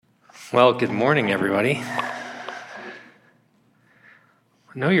Well, good morning, everybody. I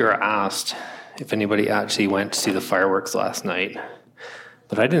know you were asked if anybody actually went to see the fireworks last night,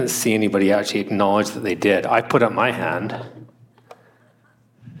 but I didn't see anybody actually acknowledge that they did. I put up my hand.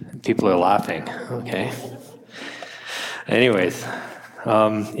 People are laughing. Okay. Anyways,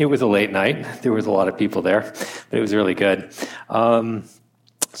 it was a late night. There was a lot of people there, but it was really good.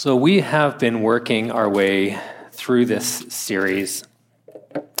 So we have been working our way through this series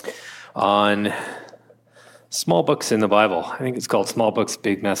on small books in the Bible. I think it's called Small Books,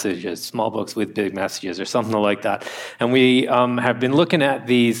 Big Messages, Small Books with Big Messages, or something like that. And we have been looking at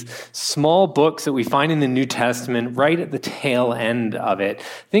these small books that we find in the New Testament right at the tail end of it.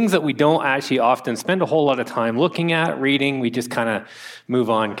 Things that we don't actually often spend a whole lot of time looking at, reading. We just kind of move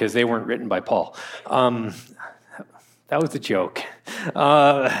on because they weren't written by Paul. That was a joke.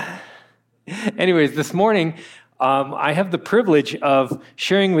 Anyways, this morning, I have the privilege of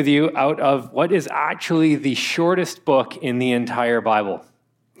sharing with you out of what is actually the shortest book in the entire Bible,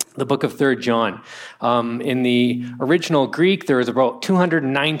 the book of 3 John. In the original Greek, there is about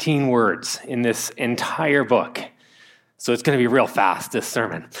 219 words in this entire book. So it's going to be real fast, this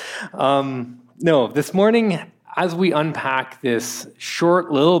sermon. This morning, as we unpack this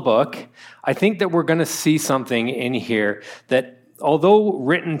short little book, I think that we're going to see something in here that, although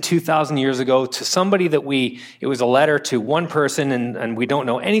written 2,000 years ago to somebody that it was a letter to one person, and we don't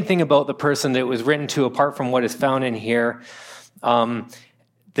know anything about the person that it was written to apart from what is found in here,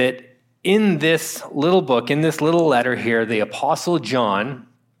 that in this little book, in this little letter here, the Apostle John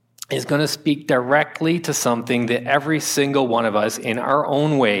is going to speak directly to something that every single one of us in our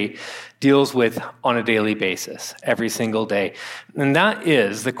own way deals with on a daily basis, every single day. And that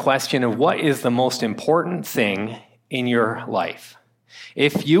is the question of what is the most important thing in your life.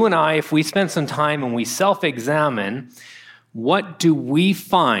 If you and I, if we spend some time and we self-examine, what do we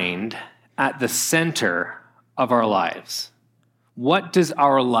find at the center of our lives? What does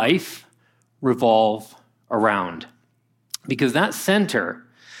our life revolve around? Because that center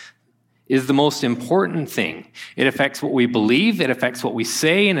is the most important thing. It affects what we believe, it affects what we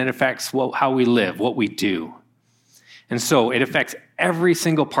say, and it affects how we live, what we do. And so it affects every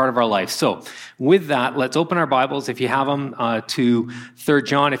single part of our life. So with that, let's open our Bibles, if you have them, to 3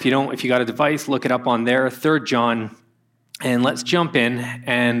 John. If you don't, if you got a device, look it up on there, 3 John. And let's jump in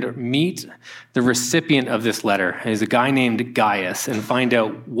and meet the recipient of this letter. He's a guy named Gaius, and find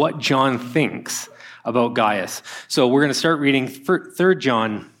out what John thinks about Gaius. So we're going to start reading 3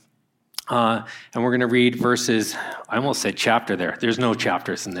 John. And we're going to read verses, I almost said chapter there. There's no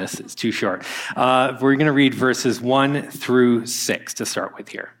chapters in this. It's too short. We're going to read verses 1 through 6 to start with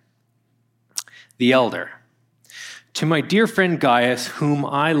here. The elder. To my dear friend Gaius, whom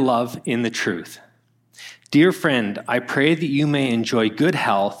I love in the truth. Dear friend, I pray that you may enjoy good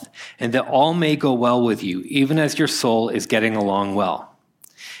health and that all may go well with you, even as your soul is getting along well.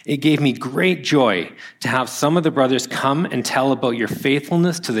 It gave me great joy to have some of the brothers come and tell about your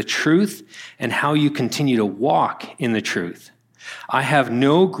faithfulness to the truth and how you continue to walk in the truth. I have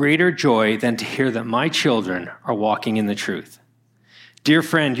no greater joy than to hear that my children are walking in the truth. Dear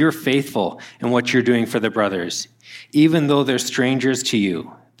friend, you're faithful in what you're doing for the brothers, even though they're strangers to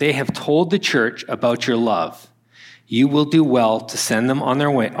you. They have told the church about your love. You will do well to send them on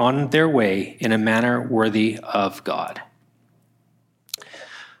their way in a manner worthy of God.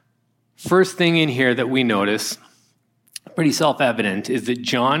 First thing in here that we notice, pretty self-evident, is that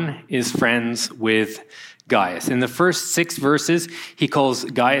John is friends with Gaius. In the first 6 verses, he calls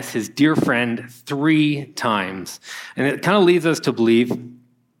Gaius his dear friend 3 times. And it kind of leads us to believe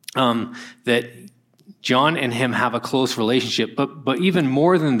that John and him have a close relationship. But even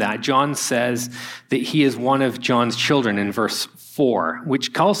more than that, John says that he is one of John's children in verse 4,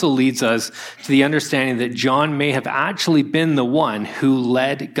 which also leads us to the understanding that John may have actually been the one who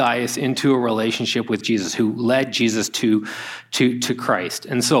led Gaius into a relationship with Jesus, who led Jesus to Christ.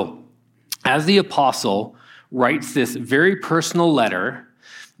 And so, as the apostle writes this very personal letter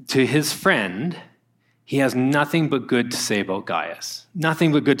to his friend, he has nothing but good to say about Gaius.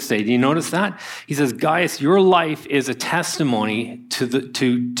 Nothing but good to say. Do you notice that? He says, Gaius, your life is a testimony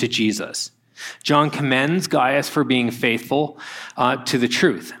to Jesus. John commends Gaius for being faithful to the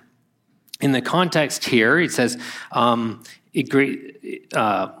truth. In the context here, it says,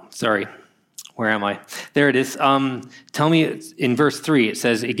 where am I? There it is. Tell me, in verse 3, it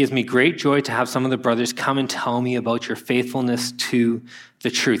says, it gives me great joy to have some of the brothers come and tell me about your faithfulness to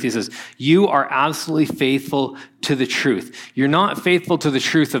the truth. He says, you are absolutely faithful to the truth. You're not faithful to the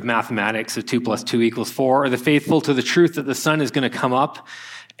truth of mathematics, of 2 + 2 = 4, or the faithful to the truth that the sun is going to come up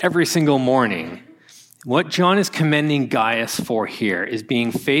every single morning. What John is commending Gaius for here is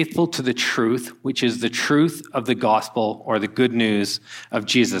being faithful to the truth, which is the truth of the gospel or the good news of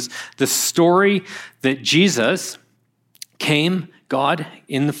Jesus. The story that Jesus came, God,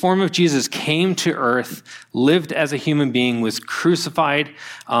 in the form of Jesus, came to earth, lived as a human being, was crucified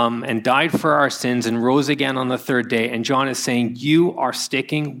and died for our sins and rose again on the third day. And John is saying, you are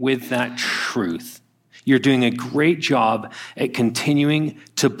sticking with that truth. You're doing a great job at continuing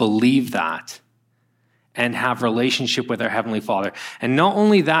to believe that and have relationship with our Heavenly Father. And not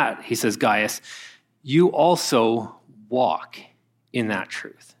only that, he says, Gaius, you also walk in that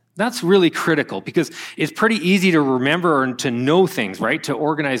truth. That's really critical because it's pretty easy to remember and to know things, right? To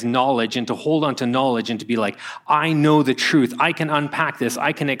organize knowledge and to hold on to knowledge and to be like, I know the truth. I can unpack this.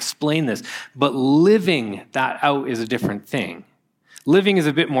 I can explain this. But living that out is a different thing. Living is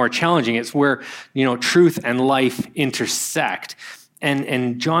a bit more challenging. It's where, truth and life intersect.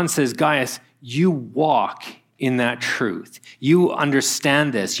 And John says, Gaius, you walk in that truth. You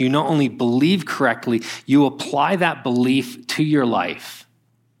understand this. You not only believe correctly, you apply that belief to your life.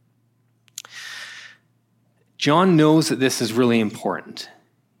 John knows that this is really important.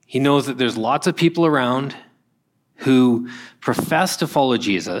 He knows that there's lots of people around who profess to follow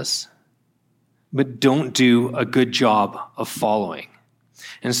Jesus, but don't do a good job of following.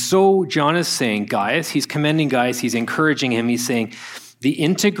 And so John is saying, Gaius, he's commending Gaius, he's encouraging him, he's saying, the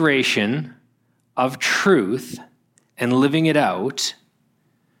integration of truth and living it out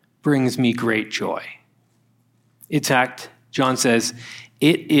brings me great joy. In fact, John says,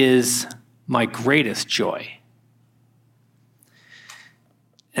 it is my greatest joy.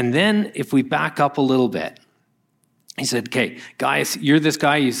 And then if we back up a little bit, he said, okay, guys, you're this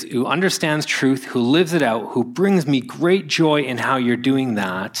guy who understands truth, who lives it out, who brings me great joy in how you're doing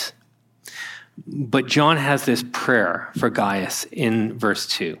that. But John has this prayer for Gaius in verse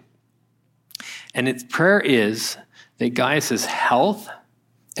 2. And its prayer is that Gaius' health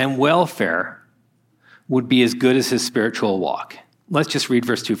and welfare would be as good as his spiritual walk. Let's just read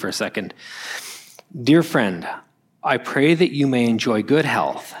verse 2 for a second. Dear friend, I pray that you may enjoy good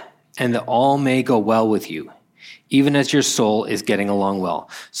health and that all may go well with you, even as your soul is getting along well.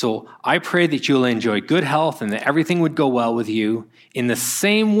 So I pray that you'll enjoy good health and that everything would go well with you in the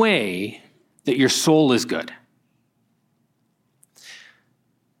same way that your soul is good.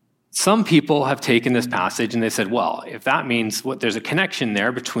 Some people have taken this passage and they said, well, if that means there's a connection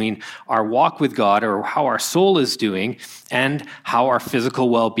there between our walk with God or how our soul is doing and how our physical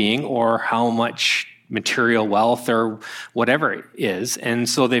well-being or how much material wealth or whatever it is. And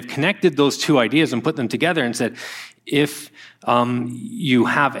so they've connected those two ideas and put them together and said, if you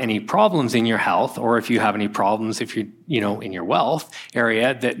have any problems in your health or if you have any problems if in your wealth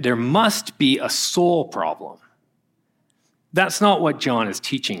area, that there must be a soul problem. That's not what John is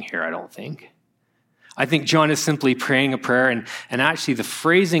teaching here, I don't think. I think John is simply praying a prayer, and actually the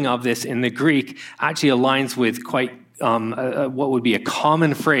phrasing of this in the Greek actually aligns with quite what would be a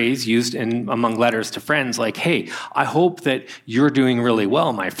common phrase used among letters to friends, like, hey, I hope that you're doing really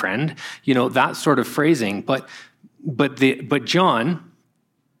well, my friend. That sort of phrasing. But John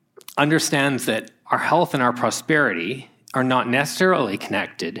understands that our health and our prosperity are not necessarily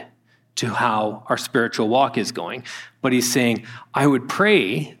connected to how our spiritual walk is going. But he's saying, I would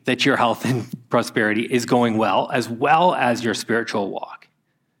pray that your health and prosperity is going well as your spiritual walk.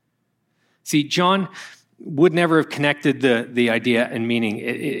 See, John would never have connected the idea and meaning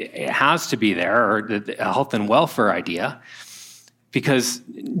it has to be there, or the health and welfare idea, because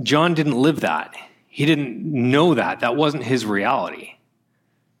John didn't live that. He didn't know that. That wasn't his reality.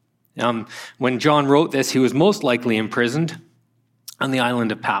 When John wrote this, he was most likely imprisoned on the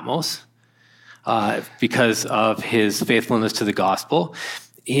island of Patmos because of his faithfulness to the gospel.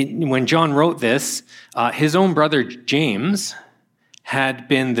 When John wrote this, his own brother James had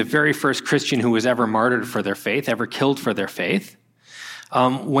been the very first Christian who was ever martyred for their faith, ever killed for their faith.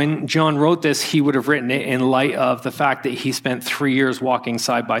 When John wrote this, he would have written it in light of the fact that he spent 3 years walking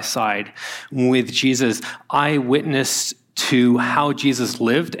side by side with Jesus, eyewitness to how Jesus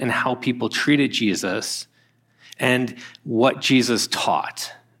lived and how people treated Jesus and what Jesus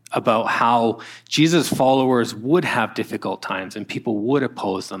taught about how Jesus' followers would have difficult times and people would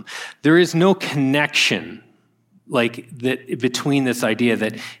oppose them. There is no connection like that between this idea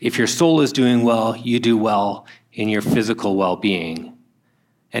that if your soul is doing well, you do well in your physical well-being.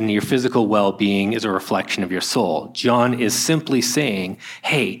 And your physical well-being is a reflection of your soul. John is simply saying,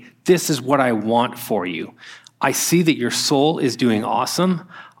 hey, this is what I want for you. I see that your soul is doing awesome.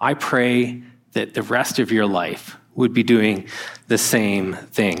 I pray that the rest of your life would be doing the same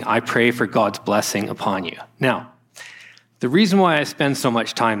thing. I pray for God's blessing upon you. Now, the reason why I spend so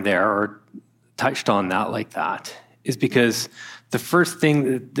much time there, or touched on that like that is because the first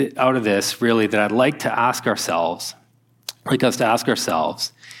thing that out of this, really, that I'd like to ask ourselves,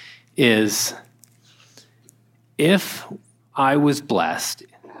 is if I was blessed,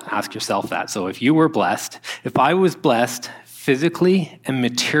 ask yourself that. So if you were blessed, if I was blessed physically and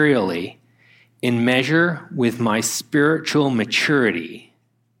materially in measure with my spiritual maturity,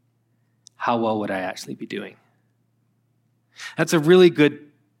 how well would I actually be doing? That's a really good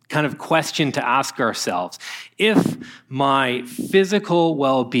kind of question to ask ourselves. If my physical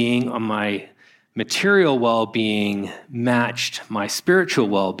well-being or my material well-being matched my spiritual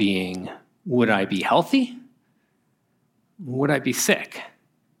well-being, would I be healthy? Would I be sick?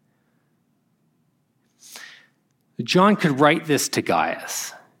 John could write this to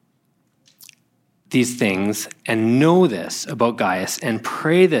Gaius, these things, and know this about Gaius and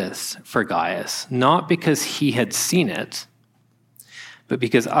pray this for Gaius, not because he had seen it, but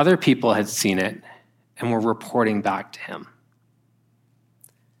because other people had seen it and were reporting back to him.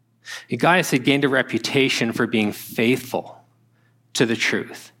 Gaius had gained a reputation for being faithful to the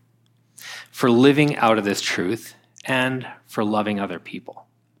truth, for living out of this truth, and for loving other people.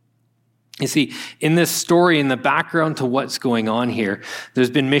 You see, in this story, in the background to what's going on here, there's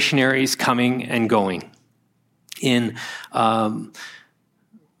been missionaries coming and going. In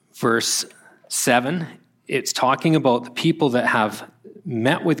verse 7, it's talking about the people that have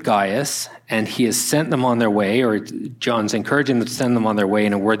met with Gaius, and he has sent them on their way, or John's encouraging them to send them on their way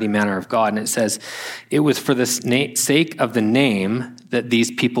in a worthy manner of God. And it says, it was for the sake of the name that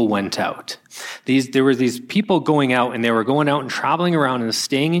these people went out. There were these people going out, and they were going out and traveling around and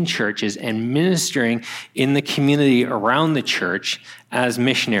staying in churches and ministering in the community around the church as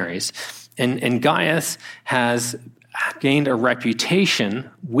missionaries. And Gaius has gained a reputation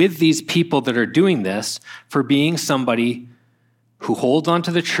with these people that are doing this for being somebody who holds on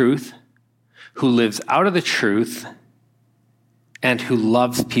to the truth, who lives out of the truth, and who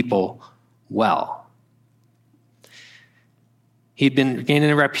loves people well. He'd been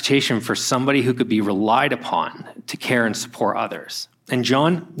gaining a reputation for somebody who could be relied upon to care and support others. And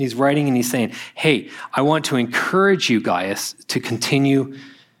John, he's writing and he's saying, hey, I want to encourage you, Gaius, to continue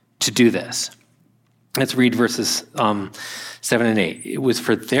to do this. Let's read verses 7 and 8. It was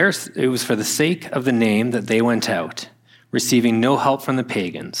for the sake of the name that they went out, receiving no help from the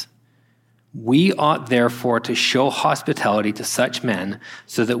pagans. We ought therefore to show hospitality to such men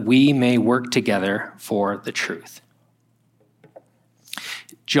so that we may work together for the truth.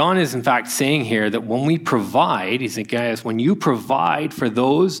 John is in fact saying here that when we provide, he's saying, guys, when you provide for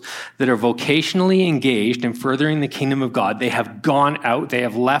those that are vocationally engaged in furthering the kingdom of God, they have gone out, they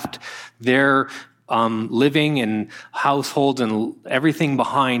have left their living and households and everything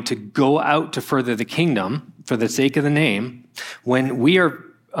behind to go out to further the kingdom for the sake of the name. When we are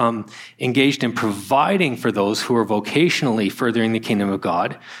engaged in providing for those who are vocationally furthering the kingdom of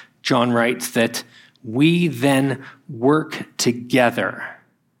God, John writes that we then work together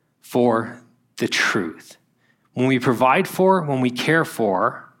for the truth. When we provide for, when we care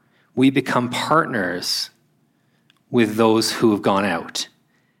for, we become partners with those who have gone out,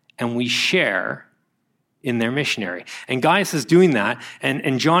 and we share in their missionary. And Gaius is doing that,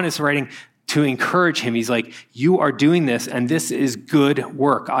 and John is writing to encourage him. He's like, you are doing this, and this is good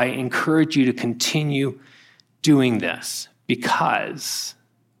work. I encourage you to continue doing this, because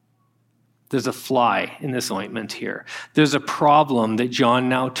there's a fly in this ointment here. There's a problem that John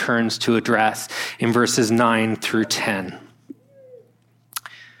now turns to address in verses 9 through 10.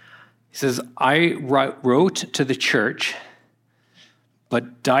 He says, I wrote to the church,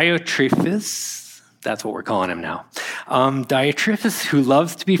 but Diotrephes, that's what we're calling him now, Diotrephes, who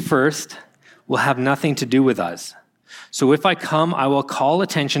loves to be first, will have nothing to do with us. So if I come, I will call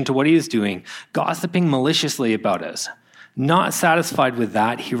attention to what he is doing, gossiping maliciously about us. Not satisfied with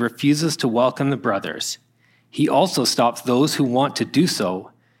that, he refuses to welcome the brothers. He also stops those who want to do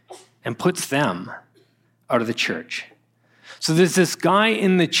so and puts them out of the church. So there's this guy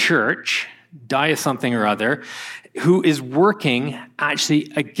in the church, Dias something or other, who is working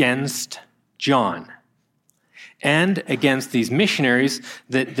actually against John and against these missionaries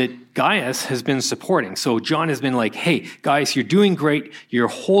that Gaius has been supporting. So John has been like, hey, Gaius, you're doing great. You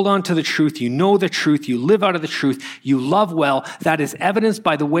hold on to the truth. You know the truth. You live out of the truth. You love well. That is evidenced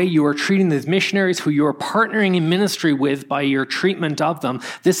by the way you are treating these missionaries who you are partnering in ministry with by your treatment of them.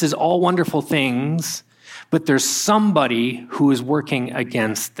 This is all wonderful things, but there's somebody who is working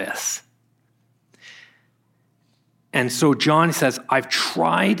against this. And so John says, I've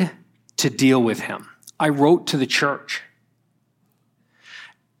tried to deal with him. I wrote to the church.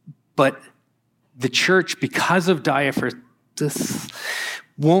 But the church, because of Diotrephes,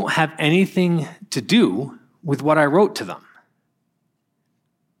 won't have anything to do with what I wrote to them.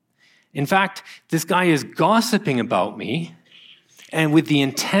 In fact, this guy is gossiping about me and with the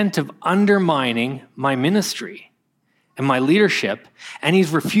intent of undermining my ministry and my leadership, and he's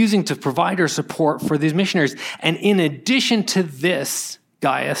refusing to provide or support for these missionaries. And in addition to this,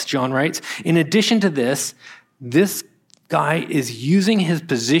 Gaius, John writes, in addition to this guy is using his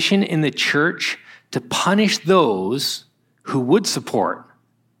position in the church to punish those who would support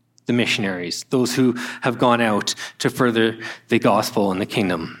the missionaries, those who have gone out to further the gospel and the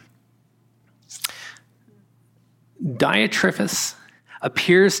kingdom. Diotrephes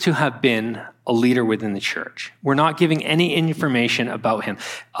appears to have been a leader within the church. We're not giving any information about him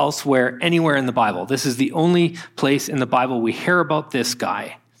elsewhere, anywhere in the Bible. This is the only place in the Bible we hear about this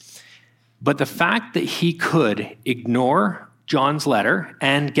guy. But the fact that he could ignore John's letter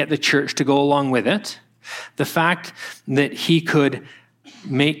and get the church to go along with it, the fact that he could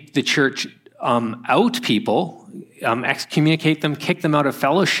make the church out people, excommunicate them, kick them out of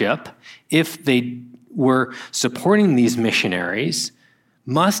fellowship if they were supporting these missionaries,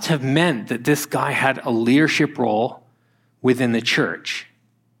 must have meant that this guy had a leadership role within the church.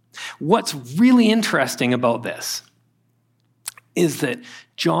 What's really interesting about this is that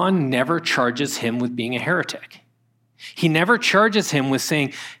John never charges him with being a heretic. He never charges him with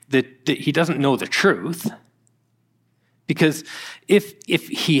saying that he doesn't know the truth, because if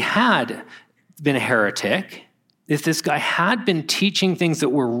he had been a heretic, if this guy had been teaching things that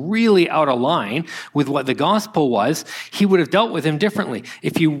were really out of line with what the gospel was, he would have dealt with him differently.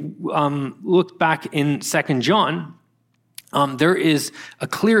 If you look back in 2 John, there is a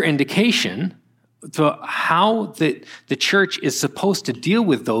clear indication to how the church is supposed to deal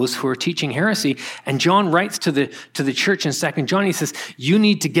with those who are teaching heresy. And John writes to the church in 2 John, he says, you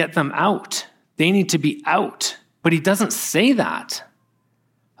need to get them out. They need to be out. But he doesn't say that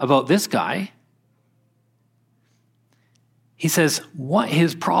about this guy. He says what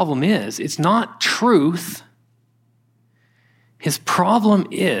his problem is, it's not truth. His problem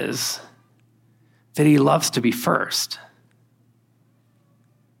is that he loves to be first.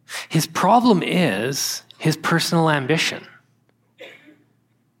 His problem is his personal ambition.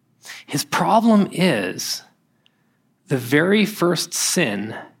 His problem is the very first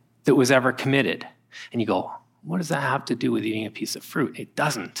sin that was ever committed. And you go, what does that have to do with eating a piece of fruit? It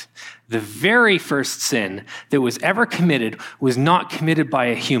doesn't. The very first sin that was ever committed was not committed by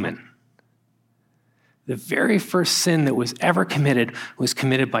a human. The very first sin that was ever committed was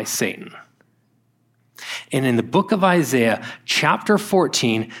committed by Satan. And in the book of Isaiah, chapter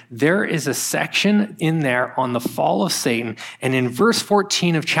 14, there is a section in there on the fall of Satan. And in verse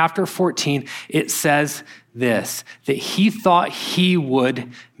 14 of chapter 14, it says this, that he thought he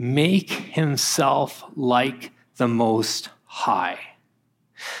would make himself like the Most High.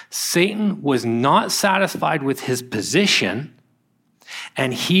 Satan was not satisfied with his position,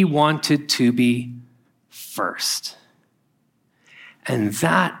 and he wanted to be first. And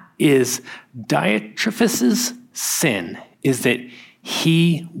that is Diotrephes' sin, is that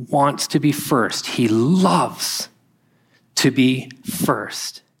he wants to be first. He loves to be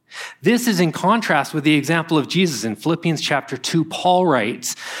first. This is in contrast with the example of Jesus. In Philippians chapter 2, Paul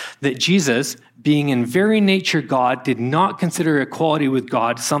writes that Jesus, being in very nature God, did not consider equality with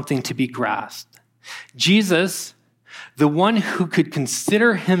God something to be grasped. Jesus, the one who could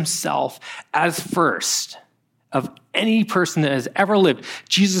consider himself as first of any person that has ever lived,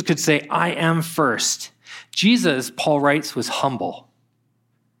 Jesus could say, I am first. Jesus, Paul writes, was humble.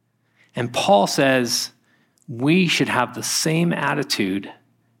 And Paul says, we should have the same attitude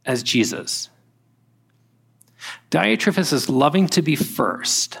as Jesus. Diotrephes' loving to be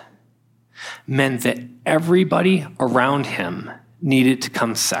first meant that everybody around him needed to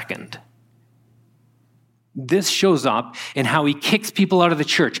come second. This shows up in how he kicks people out of the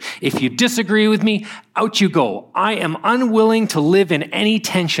church. If you disagree with me, out you go. I am unwilling to live in any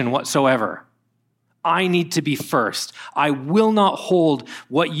tension whatsoever. I need to be first. I will not hold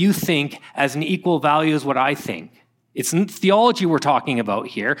what you think as an equal value as what I think. It's not theology we're talking about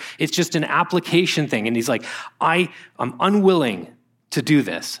here. It's just an application thing. And he's like, I'm unwilling to do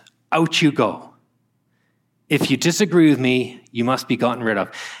this. Out you go. If you disagree with me, you must be gotten rid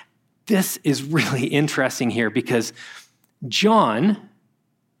of. This is really interesting here because John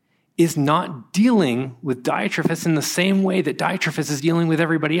is not dealing with Diotrephes in the same way that Diotrephes is dealing with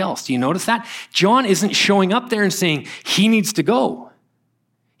everybody else. Do you notice that? John isn't showing up there and saying he needs to go.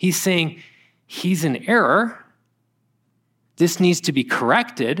 He's saying he's in error. This needs to be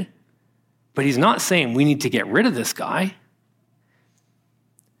corrected, but he's not saying we need to get rid of this guy.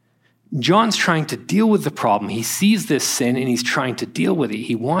 John's trying to deal with the problem. He sees this sin and he's trying to deal with it.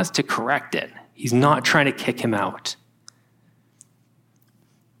 He wants to correct it. He's not trying to kick him out.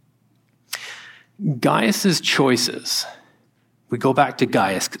 Gaius's choices. We go back to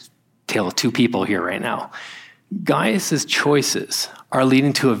Gaius, tale of two people here right now. Gaius's choices are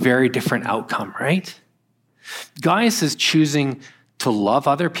leading to a very different outcome, right? Gaius is choosing to love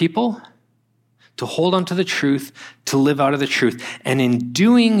other people, to hold on to the truth, to live out of the truth. And in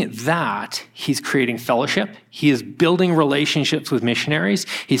doing that, he's creating fellowship. He is building relationships with missionaries.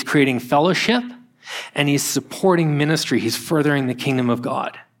 He's creating fellowship, and he's supporting ministry. He's furthering the kingdom of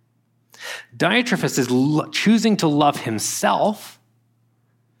God. Diotrephes is choosing to love himself,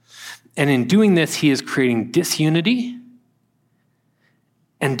 and in doing this, he is creating disunity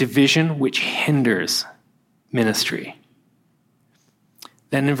and division, which hinders ministry.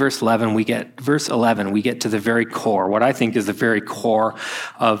 Then in verse 11, we get to the very core, what I think is the very core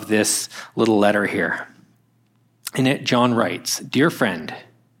of this little letter here. In it, John writes, "Dear friend,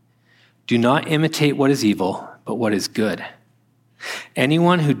 do not imitate what is evil, but what is good.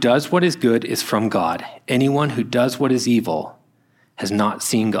 Anyone who does what is good is from God. Anyone who does what is evil has not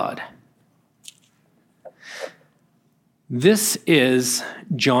seen God." This is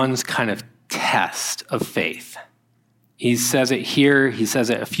John's kind of test of faith. He says it here. He says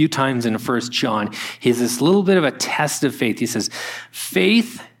it a few times in 1 John. He has this little bit of a test of faith. He says,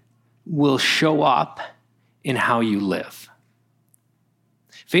 faith will show up in how you live.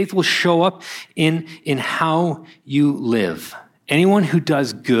 Faith will show up in how you live. Anyone who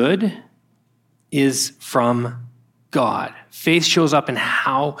does good is from God. Faith shows up in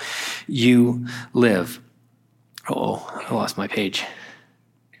how you live. Oh, I lost my page.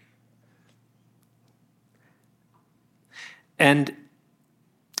 And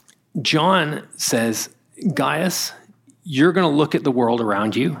John says, Gaius, you're going to look at the world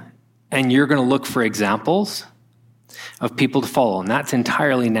around you, and you're going to look for examples of people to follow, and that's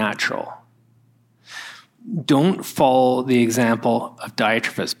entirely natural. Don't follow the example of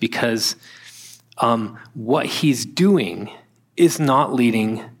Diotrephes, because what he's doing is not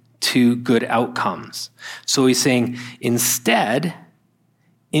leading to good outcomes. So he's saying, instead,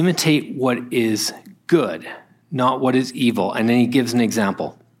 imitate what is good, not what is evil. And then he gives an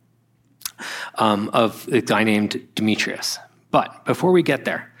example of a guy named Demetrius. But before we get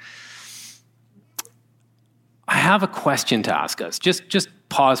there, I have a question to ask us. Just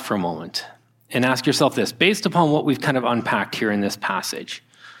pause for a moment and ask yourself this. Based upon what we've kind of unpacked here in this passage,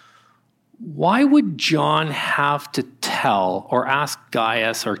 why would John have to tell or ask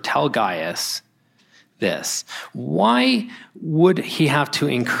Gaius or tell Gaius this? Why would he have to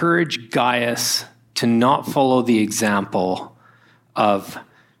encourage Gaius to not follow the example of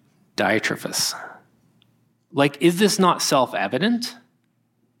Diotrephes? Like, is this not self-evident?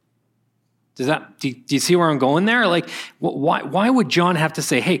 Do you see where I'm going there? Like, why would John have to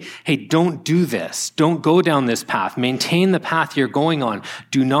say, hey, don't do this. Don't go down this path. Maintain the path you're going on.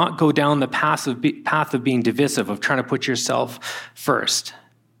 Do not go down the path of being divisive, of trying to put yourself first.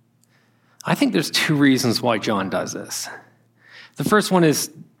 I think there's two reasons why John does this. The first one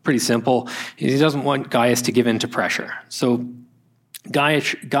is pretty simple. He doesn't want Gaius to give in to pressure. So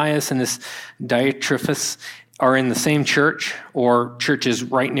Gaius and this Diotrephes are in the same church or churches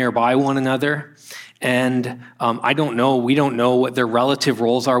right nearby one another. And we don't know what their relative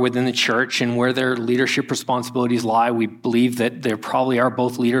roles are within the church and where their leadership responsibilities lie. We believe that there probably are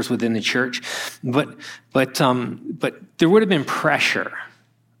both leaders within the church. But there would have been pressure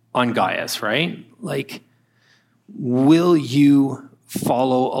on Gaius, right? Like, will you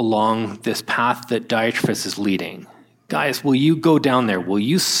follow along this path that Diotrephes is leading? Gaius, will you go down there? Will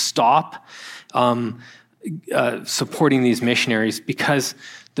you stop supporting these missionaries? Because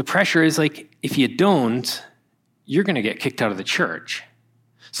the pressure is like, if you don't, you're going to get kicked out of the church.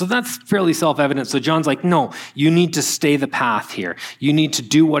 So that's fairly self-evident. So John's like, no, you need to stay the path here. You need to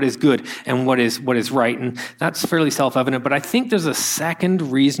do what is good and what is right. And that's fairly self-evident. But I think there's a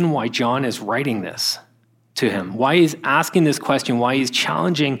second reason why John is writing this to him, why he's asking this question, why he's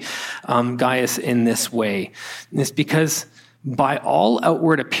challenging Gaius in this way. And it's because by all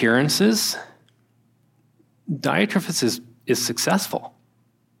outward appearances, Diotrephes is successful.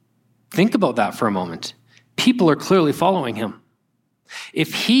 Think about that for a moment. People are clearly following him.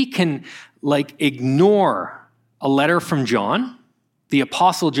 If he can ignore a letter from John, the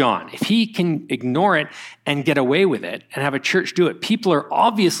Apostle John, if he can ignore it and get away with it and have a church do it, people are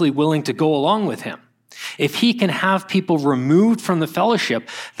obviously willing to go along with him. If he can have people removed from the fellowship,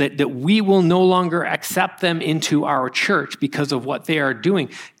 that we will no longer accept them into our church because of what they are doing,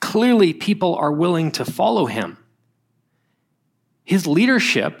 clearly people are willing to follow him. His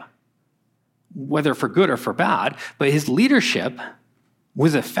leadership whether for good or for bad, but his leadership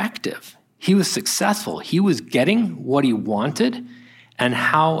was effective. He was successful. He was getting what he wanted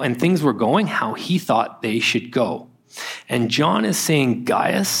and things were going how he thought they should go. And John is saying,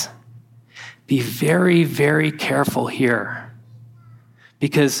 Gaius, be very, very careful here.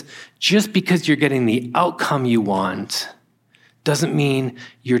 Because just because you're getting the outcome you want doesn't mean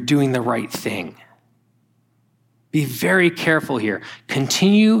you're doing the right thing. Be very careful here.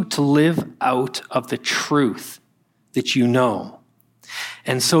 Continue to live out of the truth that you know.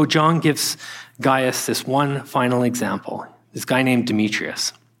 And so John gives Gaius this one final example, this guy named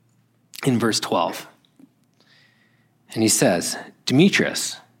Demetrius, in verse 12. And he says,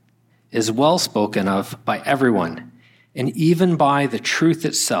 Demetrius is well spoken of by everyone, and even by the truth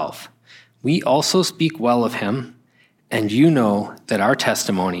itself. We also speak well of him, and you know that our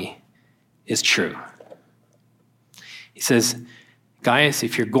testimony is true. He says, Gaius,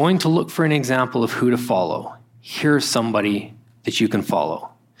 if you're going to look for an example of who to follow, here's somebody that you can follow.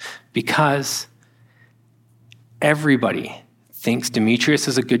 Because everybody thinks Demetrius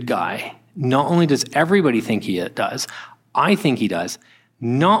is a good guy. Not only does everybody think he does, I think he does.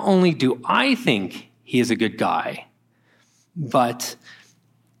 Not only do I think he is a good guy, but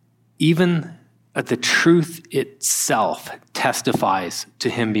even the truth itself testifies to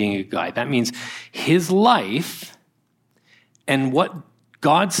him being a good guy. That means his life and what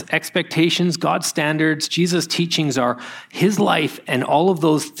God's expectations, God's standards, Jesus' teachings are, his life and all of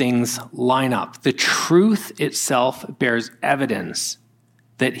those things line up. The truth itself bears evidence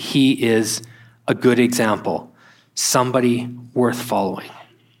that he is a good example, somebody worth following.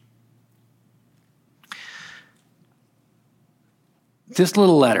 This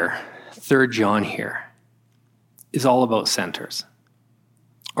little letter, 3 John here, is all about centers.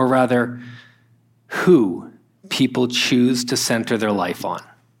 Or rather, who people choose to center their life on.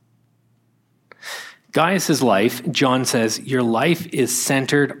 Gaius' life, John says, your life is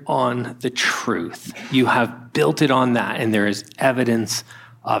centered on the truth. You have built it on that, and there is evidence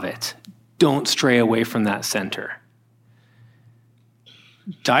of it. Don't stray away from that center.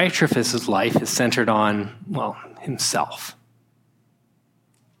 Diotrephes' life is centered on, himself.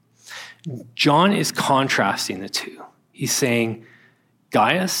 John is contrasting the two. He's saying,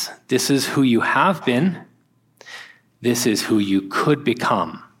 Gaius, this is who you have been. This is who you could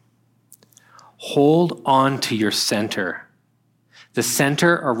become. Hold on to your center. The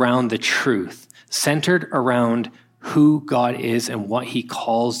center around the truth, centered around who God is and what he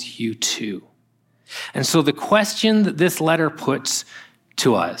calls you to. And so the question that this letter puts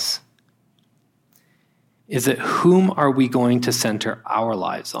to us is that whom are we going to center our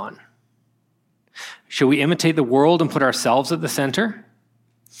lives on? Should we imitate the world and put ourselves at the center?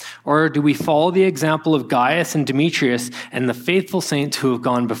 Or do we follow the example of Gaius and Demetrius and the faithful saints who have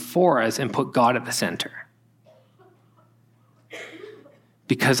gone before us and put God at the center?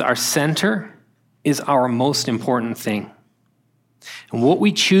 Because our center is our most important thing. And what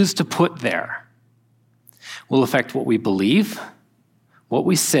we choose to put there will affect what we believe, what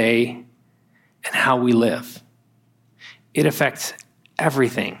we say, and how we live. It affects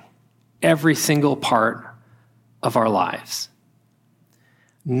everything, every single part of our lives.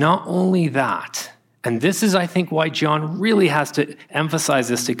 Not only that, and this is, I think, why John really has to emphasize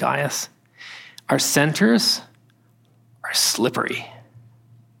this to Gaius, our centers are slippery.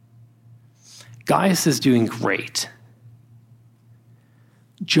 Gaius is doing great.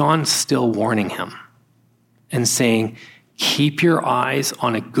 John's still warning him and saying, keep your eyes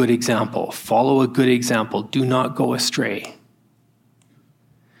on a good example. Follow a good example. Do not go astray.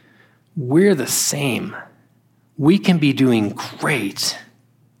 We're the same. We can be doing great,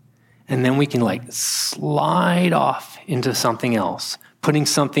 and then we can slide off into something else, putting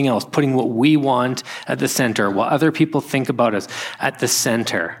what we want at the center, what other people think about us at the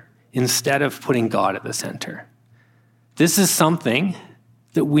center, instead of putting God at the center. This is something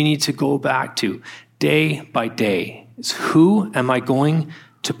that we need to go back to day by day. Is who am I going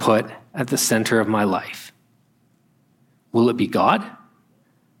to put at the center of my life? Will it be God,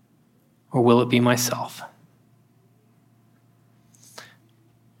 or will it be myself?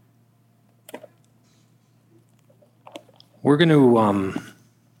 We're going to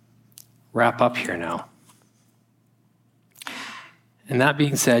wrap up here now. And that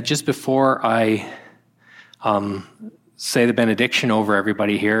being said, just before I say the benediction over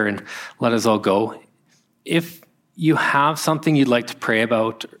everybody here and let us all go, if you have something you'd like to pray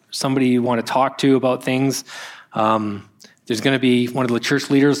about, somebody you want to talk to about things, there's going to be one of the church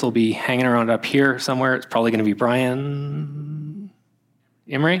leaders will be hanging around up here somewhere. It's probably going to be Brian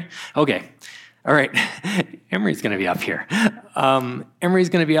Emery. Okay. All right, Emery's going to be up here. Emery's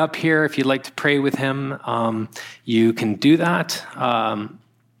going to be up here. If you'd like to pray with him, you can do that.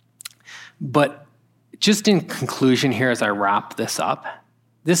 But just in conclusion here, as I wrap this up,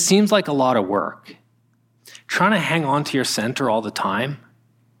 this seems like a lot of work. Trying to hang on to your center all the time,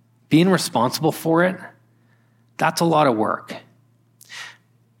 being responsible for it, that's a lot of work.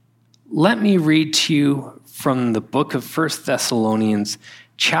 Let me read to you from the book of 1 Thessalonians,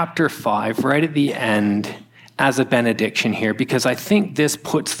 chapter 5, right at the end, as a benediction here, because I think this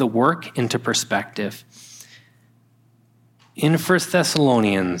puts the work into perspective. In 1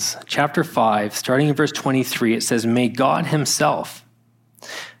 Thessalonians, chapter 5, starting in verse 23, it says, "May God himself,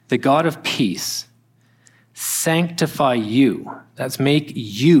 the God of peace, sanctify you." That's make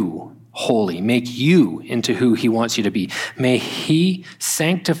you holy, make you into who he wants you to be. May he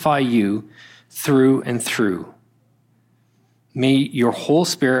sanctify you through and through. May your whole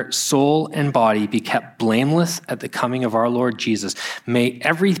spirit, soul, and body be kept blameless at the coming of our Lord Jesus. May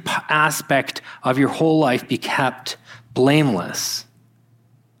every aspect of your whole life be kept blameless.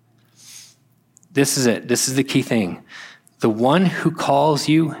 This is it. This is the key thing. The one who calls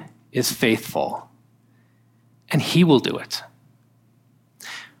you is faithful, and he will do it.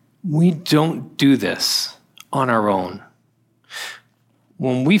 We don't do this on our own.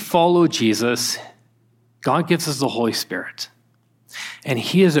 When we follow Jesus, God gives us the Holy Spirit, and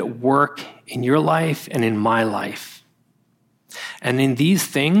he is at work in your life and in my life. And in these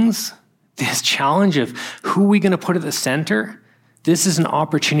things, this challenge of who are we going to put at the center, this is an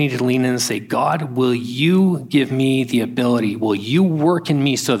opportunity to lean in and say, God, will you give me the ability? Will you work in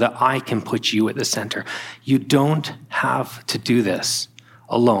me so that I can put you at the center? You don't have to do this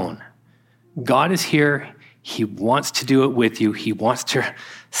alone. God is here. He wants to do it with you. He wants to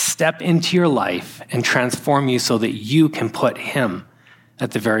step into your life and transform you so that you can put him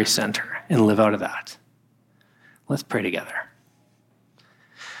at the very center and live out of that. Let's pray together.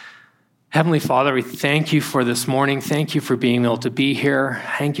 Heavenly Father, we thank you for this morning. Thank you for being able to be here.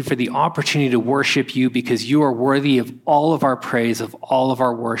 Thank you for the opportunity to worship you, because you are worthy of all of our praise, of all of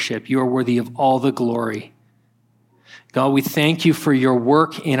our worship. You are worthy of all the glory. God, we thank you for your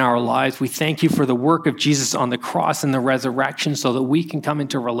work in our lives. We thank you for the work of Jesus on the cross and the resurrection so that we can come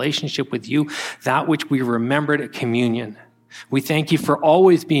into relationship with you, that which we remembered at communion. We thank you for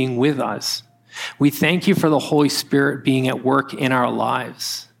always being with us. We thank you for the Holy Spirit being at work in our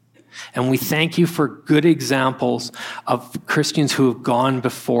lives. And we thank you for good examples of Christians who have gone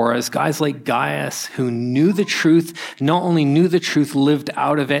before us, guys like Gaius, who knew the truth, not only knew the truth, lived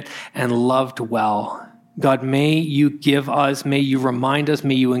out of it, and loved well. God, may you give us, may you remind us,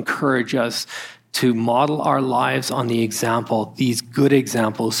 may you encourage us to model our lives on the example, these good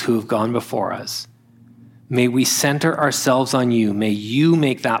examples who have gone before us. May we center ourselves on you. May you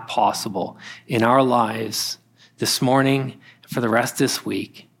make that possible in our lives this morning, for the rest of this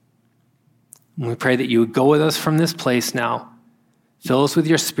week. And we pray that you would go with us from this place now. Fill us with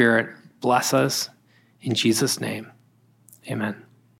your Spirit. Bless us. In Jesus' name, amen.